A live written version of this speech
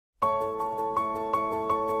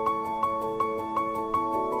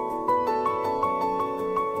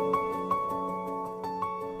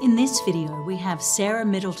In this video, we have Sarah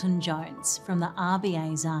Middleton-Jones from the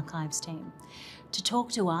RBA's archives team to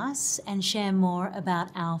talk to us and share more about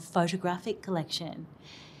our photographic collection.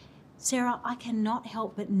 Sarah, I cannot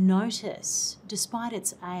help but notice, despite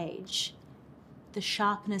its age, the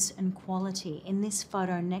sharpness and quality in this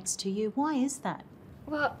photo next to you. Why is that?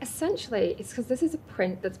 Well, essentially, it's because this is a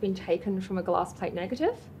print that's been taken from a glass plate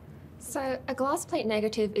negative. So a glass plate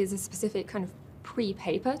negative is a specific kind of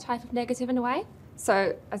pre-paper type of negative in a way.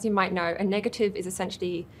 So as you might know, a negative is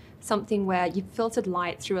essentially something where you've filtered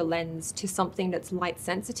light through a lens to something that's light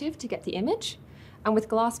sensitive to get the image. And with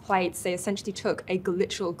glass plates, they essentially took a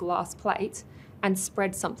literal glass plate and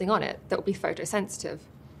spread something on it that would be photosensitive.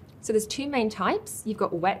 So there's two main types. You've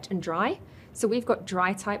got wet and dry. So we've got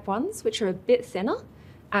dry type ones, which are a bit thinner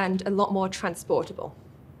and a lot more transportable.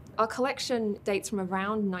 Our collection dates from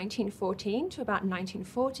around 1914 to about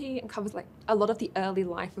 1940 and covers like a lot of the early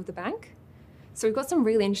life of the bank. So we've got some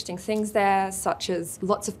really interesting things there, such as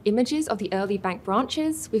lots of images of the early bank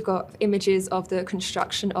branches. We've got images of the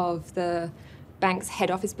construction of the bank's head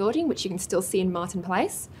office building, which you can still see in Martin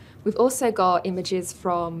Place. We've also got images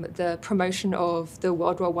from the promotion of the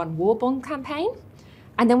World War I war bond campaign.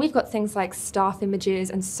 And then we've got things like staff images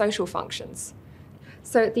and social functions.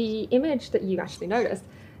 So the image that you actually noticed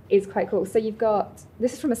is quite cool. So you've got,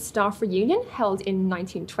 this is from a staff reunion held in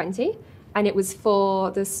 1920. And it was for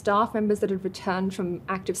the staff members that had returned from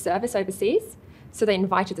active service overseas. So they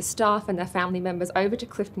invited the staff and their family members over to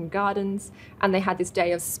Clifton Gardens, and they had this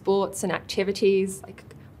day of sports and activities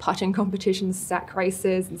like putting competitions, sack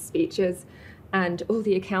races and speeches, and all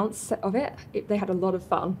the accounts of it. They had a lot of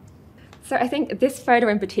fun. So I think this photo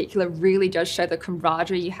in particular really does show the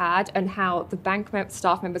camaraderie you had and how the bank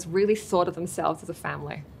staff members really thought of themselves as a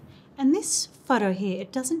family. And this photo here,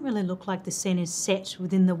 it doesn't really look like the scene is set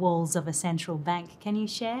within the walls of a central bank. Can you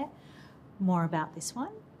share more about this one?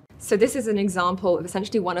 So this is an example of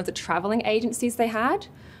essentially one of the traveling agencies they had,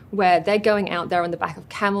 where they're going out there on the back of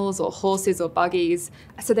camels or horses or buggies.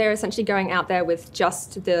 So they're essentially going out there with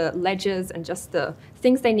just the ledgers and just the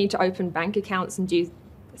things they need to open bank accounts and do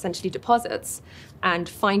essentially deposits, and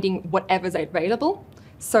finding whatever's available.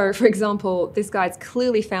 So for example, this guy's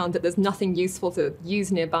clearly found that there's nothing useful to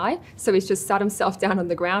use nearby, so he's just sat himself down on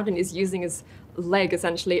the ground and is using his leg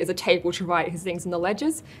essentially as a table to write his things in the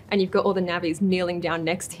ledgers, and you've got all the navvies kneeling down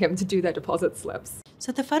next to him to do their deposit slips.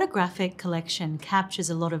 So the photographic collection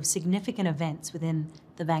captures a lot of significant events within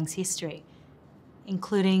the bank's history,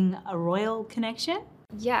 including a royal connection?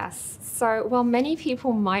 Yes. So while many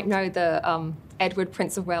people might know that Edward,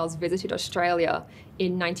 Prince of Wales, visited Australia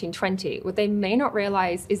in 1920, what they may not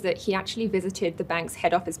realise is that he actually visited the bank's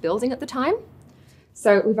head office building at the time.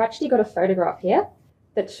 So we've actually got a photograph here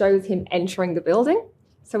that shows him entering the building.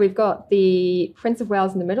 So we've got the Prince of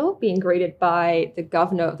Wales in the middle being greeted by the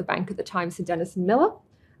governor of the bank at the time, Sir Dennis Miller.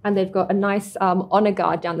 And they've got a nice honour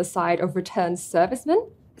guard down the side of returned servicemen.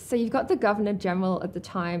 So you've got the Governor General at the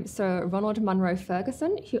time, Sir Ronald Munro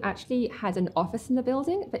Ferguson, who actually had an office in the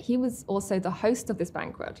building, but he was also the host of this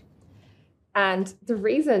banquet. And the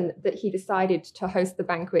reason that he decided to host the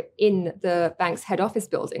banquet in the bank's head office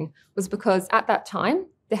building was because at that time,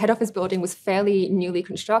 the head office building was fairly newly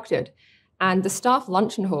constructed, and the staff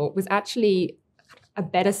luncheon hall was actually a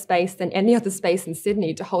better space than any other space in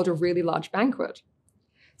Sydney to hold a really large banquet.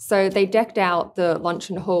 So they decked out the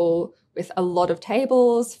luncheon hall with a lot of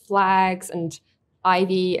tables, flags, and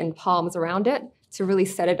ivy and palms around it to really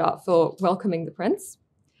set it up for welcoming the prince.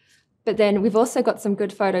 But then we've also got some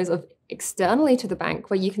good photos of externally to the bank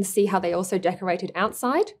where you can see how they also decorated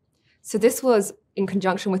outside. So this was in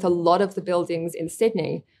conjunction with a lot of the buildings in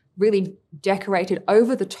Sydney, really decorated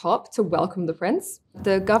over the top to welcome the prince.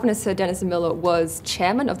 The Governor, Sir Dennis Miller, was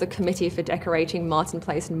chairman of the committee for decorating Martin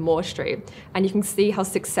Place and Moore Street. And you can see how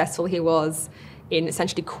successful he was in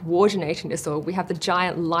essentially coordinating this all. We have the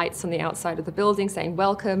giant lights on the outside of the building saying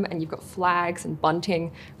welcome, and you've got flags and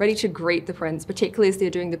bunting ready to greet the prince, particularly as they're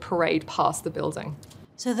doing the parade past the building.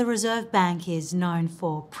 So the Reserve Bank is known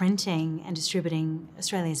for printing and distributing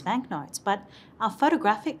Australia's banknotes, but our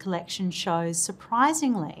photographic collection shows,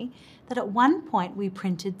 surprisingly, that at one point we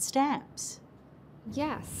printed stamps.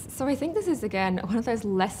 Yes, so I think this is, again, one of those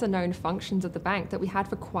lesser known functions of the bank that we had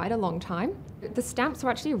for quite a long time. The stamps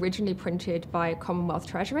were actually originally printed by Commonwealth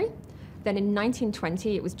Treasury. Then in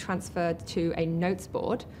 1920, it was transferred to a notes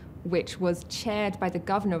board, which was chaired by the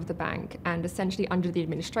governor of the bank and essentially under the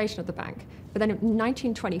administration of the bank. But then in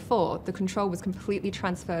 1924, the control was completely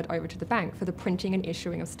transferred over to the bank for the printing and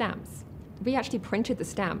issuing of stamps. We actually printed the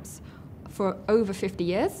stamps for over 50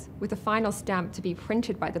 years, with the final stamp to be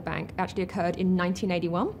printed by the bank actually occurred in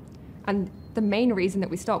 1981. And the main reason that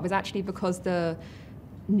we stopped was actually because the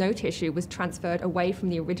note issue was transferred away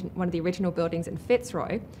from one of the original buildings in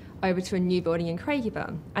Fitzroy over to a new building in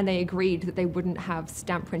Craigieburn, and they agreed that they wouldn't have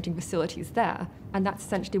stamp printing facilities there, and that's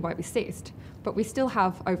essentially why we ceased. But we still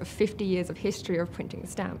have over 50 years of history of printing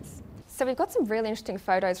stamps. So we've got some really interesting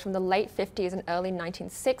photos from the late 50s and early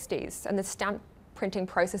 1960s and the stamp printing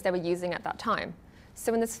process they were using at that time.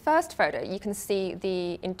 So in this first photo, you can see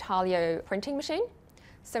the intaglio printing machine.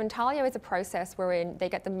 So intaglio is a process wherein they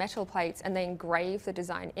get the metal plates and they engrave the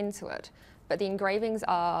design into it. But the engravings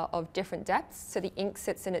are of different depths, so the ink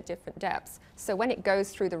sits in at different depths. So when it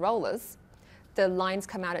goes through the rollers, the lines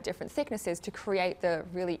come out at different thicknesses to create the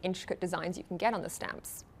really intricate designs you can get on the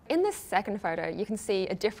stamps. In this second photo, you can see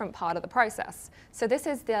a different part of the process. So this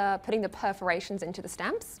is putting the perforations into the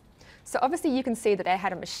stamps. So obviously you can see that they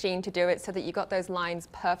had a machine to do it so that you got those lines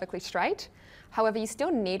perfectly straight. However, you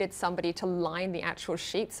still needed somebody to line the actual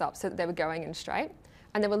sheets up so that they were going in straight.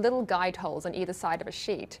 And there were little guide holes on either side of a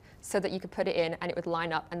sheet so that you could put it in and it would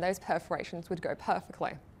line up and those perforations would go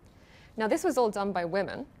perfectly. Now this was all done by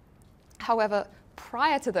women. However,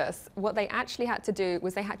 prior to this, what they actually had to do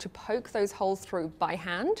was they had to poke those holes through by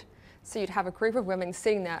hand. So you'd have a group of women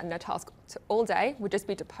sitting there and their task all day would just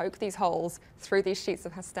be to poke these holes through these sheets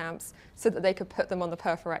of stamps so that they could put them on the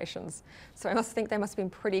perforations. So I must think they must have been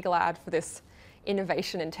pretty glad for this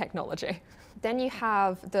innovation in technology. Then you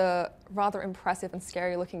have the rather impressive and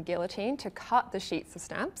scary looking guillotine to cut the sheets of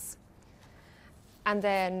stamps. And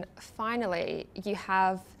then finally, you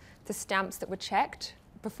have the stamps that were checked.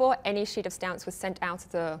 Before any sheet of stamps was sent out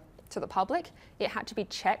to the public, it had to be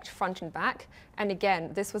checked front and back. And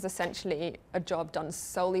again, this was essentially a job done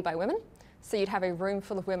solely by women. So you'd have a room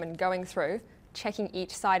full of women going through, checking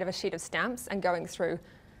each side of a sheet of stamps and going through,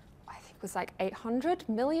 I think it was like 800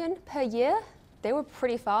 million per year. They were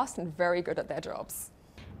pretty fast and very good at their jobs.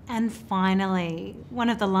 And finally, one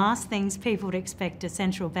of the last things people would expect a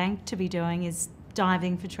central bank to be doing is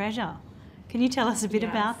diving for treasure. Can you tell us a bit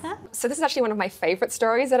about that? So this is actually one of my favourite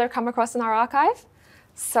stories that I've come across in our archive.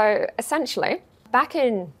 So essentially, back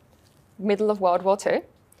in middle of World War II,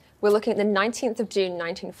 we're looking at the 19th of June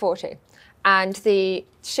 1940, and the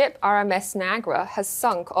ship RMS Niagara has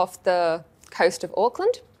sunk off the coast of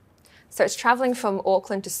Auckland. So it's travelling from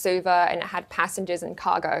Auckland to Suva and it had passengers and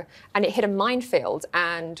cargo, and it hit a minefield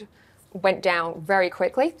and went down very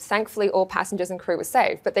quickly. Thankfully, all passengers and crew were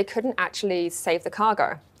saved, but they couldn't actually save the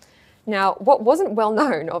cargo. Now, what wasn't well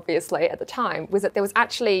known, obviously, at the time was that there was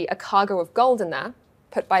actually a cargo of gold in there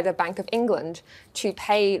put by the Bank of England to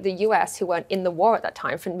pay the US, who weren't in the war at that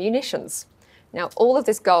time, for munitions. Now, all of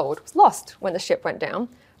this gold was lost when the ship went down,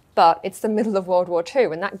 but it's the middle of World War II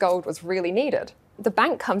and that gold was really needed. The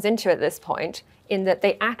bank comes into it at this point in that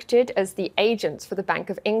they acted as the agents for the Bank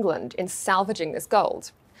of England in salvaging this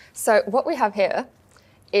gold. So what we have here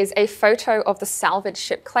is a photo of the salvaged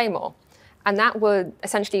ship Claymore. And that would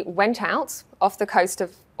essentially went out off the coast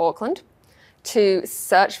of Auckland to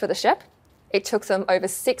search for the ship. It took them over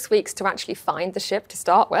 6 weeks to actually find the ship to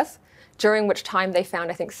start with, during which time they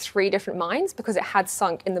found, I think, 3 different mines because it had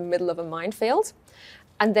sunk in the middle of a minefield.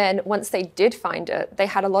 And then once they did find it, they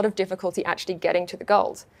had a lot of difficulty actually getting to the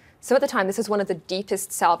gold. So at the time, this is one of the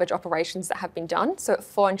deepest salvage operations that have been done, so at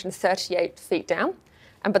 438 feet down.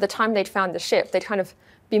 And by the time they'd found the ship, they'd kind of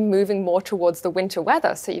been moving more towards the winter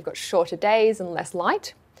weather, so you've got shorter days and less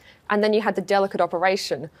light. And then you had the delicate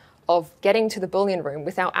operation of getting to the bullion room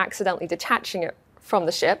without accidentally detaching it from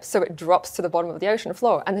the ship, so it drops to the bottom of the ocean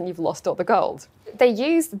floor, and then you've lost all the gold. They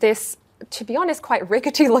used this, to be honest, quite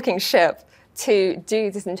rickety-looking ship to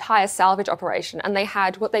do this entire salvage operation, and they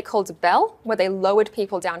had what they called a bell, where they lowered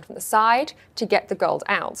people down from the side to get the gold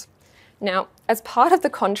out. Now, as part of the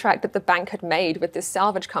contract that the bank had made with this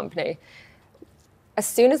salvage company, as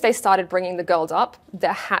soon as they started bringing the gold up,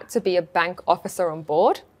 there had to be a bank officer on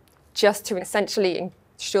board just to essentially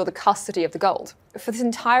ensure the custody of the gold. For the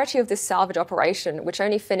entirety of this salvage operation, which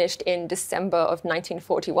only finished in December of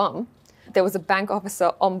 1941, there was a bank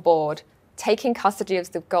officer on board taking custody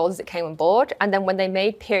of the gold as it came on board, and then when they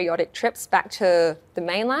made periodic trips back to the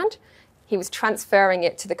mainland, he was transferring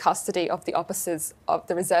it to the custody of the officers of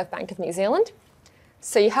the Reserve Bank of New Zealand.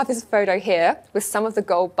 So you have this photo here with some of the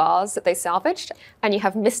gold bars that they salvaged, and you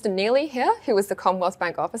have Mr. Neely here, who was the Commonwealth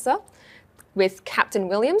Bank officer, with Captain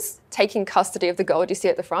Williams taking custody of the gold you see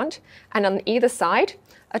at the front, and on either side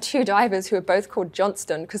are 2 divers who are both called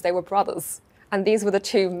Johnston because they were brothers, and these were the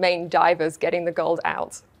 2 main divers getting the gold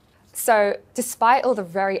out. So despite all the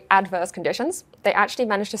very adverse conditions, they actually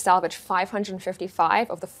managed to salvage 555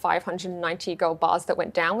 of the 590 gold bars that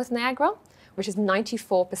went down with Niagara, which is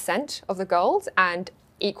 94% of the gold and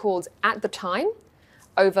equaled, at the time,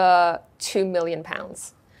 over £2 million.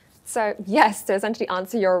 So yes, to essentially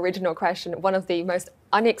answer your original question, one of the most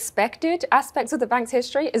unexpected aspects of the bank's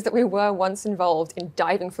history is that we were once involved in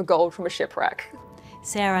diving for gold from a shipwreck.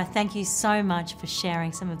 Sarah, thank you so much for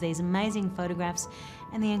sharing some of these amazing photographs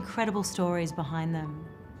and the incredible stories behind them.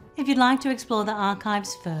 If you'd like to explore the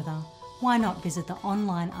archives further, why not visit the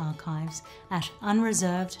online archives at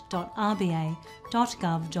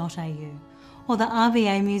unreserved.rba.gov.au or the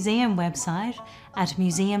RBA Museum website at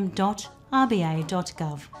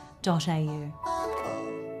museum.rba.gov.au.